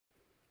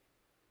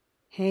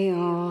Hey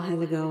y'all,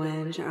 how's it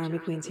going? Your Army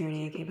Queen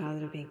Tyranny, aka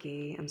Positive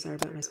Pinky. I'm sorry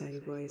about my smoky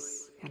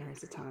voice. Kinda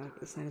hurts to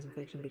talk. The sinus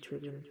infection be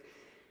tripping.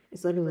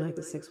 It's literally like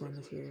the sixth one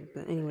this year.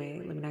 But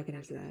anyway, let me not get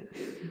into that.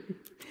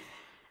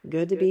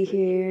 Good to be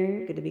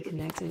here. Good to be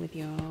connecting with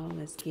y'all.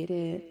 Let's get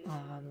it.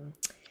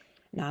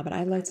 But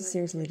I'd like to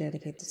seriously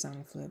dedicate the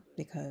song Flip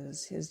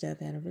because his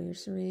death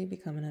anniversary be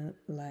coming up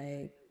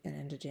like at the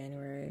end of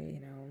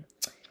January,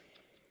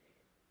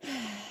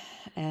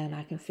 and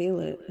I can feel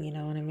it, you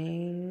know what I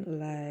mean?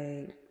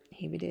 Like,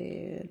 he be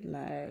dead,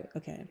 like,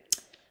 okay.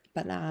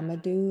 But now I'ma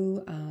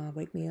do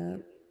Wake Me Up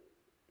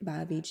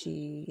by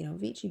Aviichi. You know,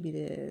 Aviichi be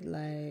dead.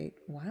 Like,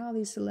 why all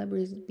these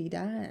celebrities be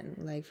dying?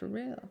 Like, for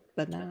real.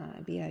 But nah,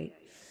 it be like,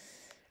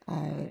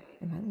 am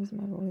I losing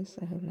my voice?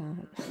 I hope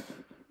not. Oh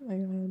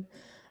my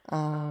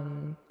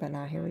God. But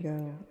now here we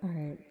go. All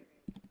right.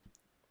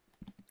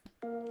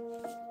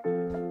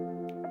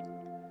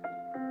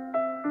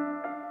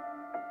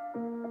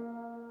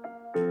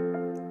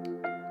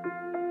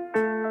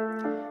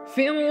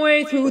 Feel my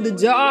way through the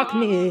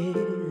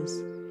darkness,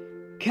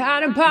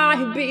 guided by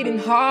a beating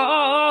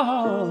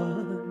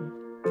heart.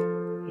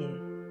 Yeah.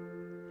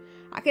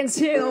 I can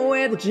tell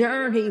where the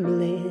journey will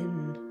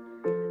end,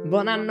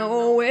 but I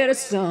know where to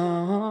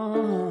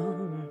start.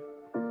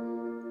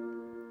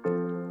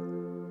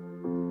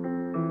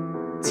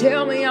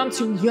 Tell me I'm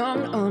too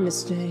young to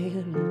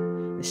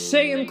understand. They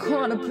say I'm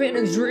caught up in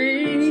a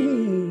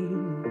dream.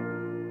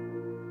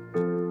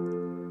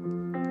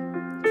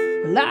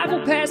 Life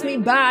will pass me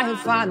by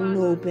if I don't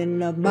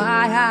open up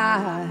my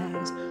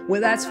eyes.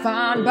 Well, that's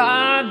fine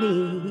by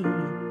me.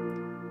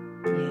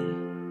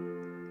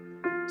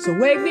 Yeah. So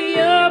wake me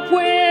up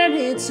when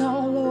it's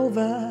all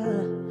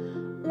over,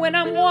 when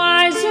I'm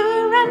wiser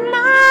and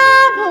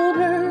I'm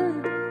older.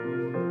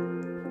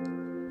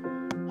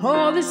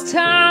 All this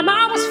time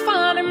I was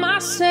finding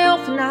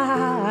myself and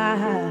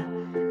I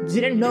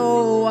didn't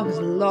know I was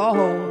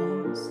lost.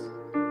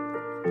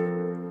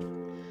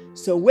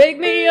 So wake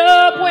me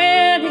up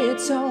when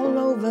it's all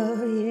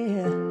over,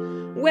 yeah,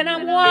 when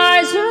I'm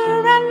wiser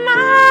and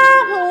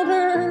I'm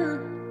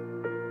older.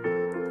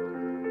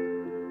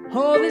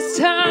 All this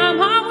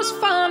time I was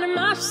finding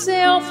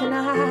myself and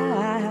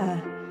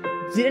I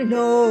didn't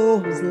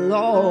know I was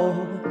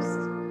lost.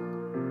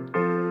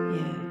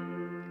 Yeah.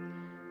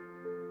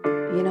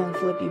 You know,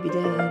 Flip, you be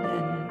dead,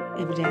 and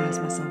every day I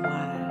ask myself why.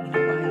 Why you,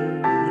 what I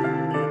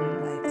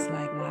mean? Like, it's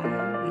like, why, I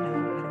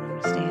don't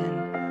understand.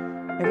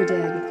 Every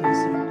day I get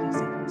closer.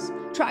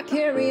 Try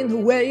carrying the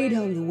weight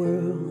of the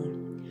world,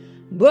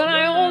 but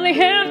I only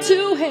have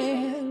two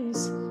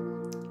hands.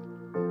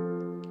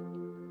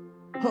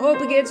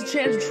 Hope I get a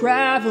chance to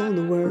travel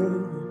the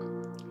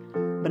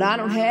world, but I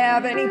don't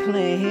have any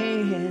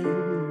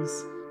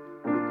plans.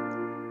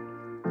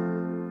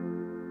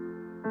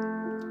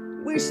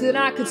 Wish that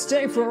I could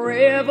stay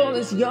forever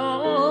this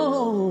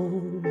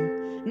young,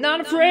 not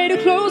afraid to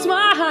close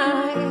my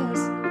eyes.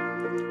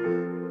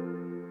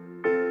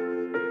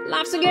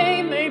 Life's a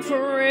game made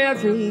for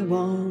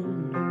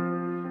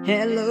everyone,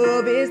 and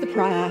love is the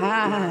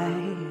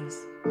prize.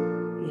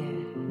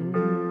 Yeah.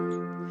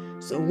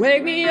 So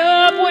wake me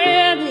up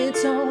when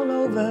it's all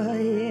over,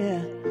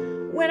 yeah,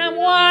 when I'm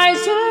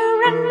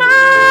wiser and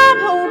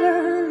I'm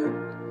older.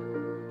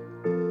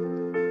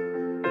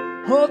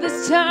 All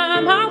this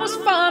time I was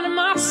finding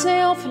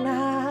myself and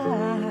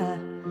I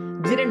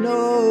didn't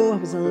know I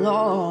was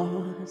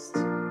lost.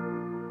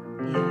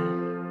 Yeah.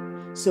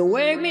 So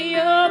wake me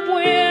up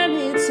when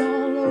it's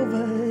all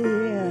over,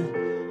 yeah,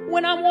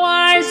 when I'm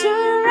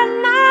wiser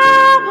and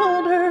I'm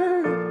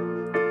older.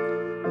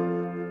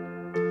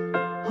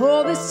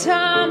 All this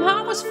time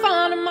I was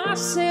finding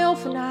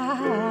myself and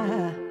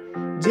I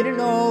didn't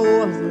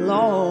know I was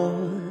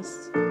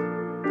lost.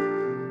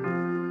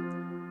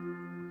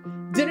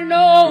 Didn't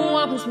know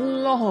I was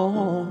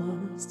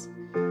lost.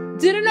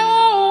 Didn't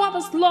know I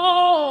was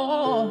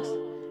lost.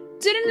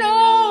 Didn't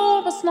know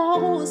I was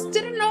lost.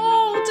 Didn't know,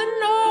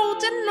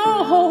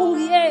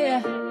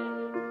 yeah.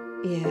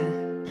 Yeah.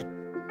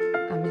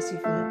 I miss you,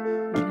 Flip,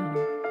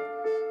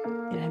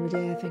 and every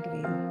day I think of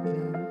you,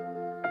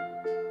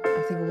 I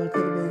think of what it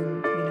could have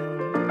been,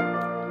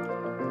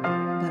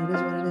 but it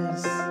is what it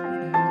is,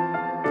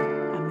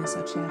 I miss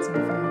our chats on the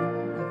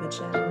phone, our good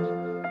chat.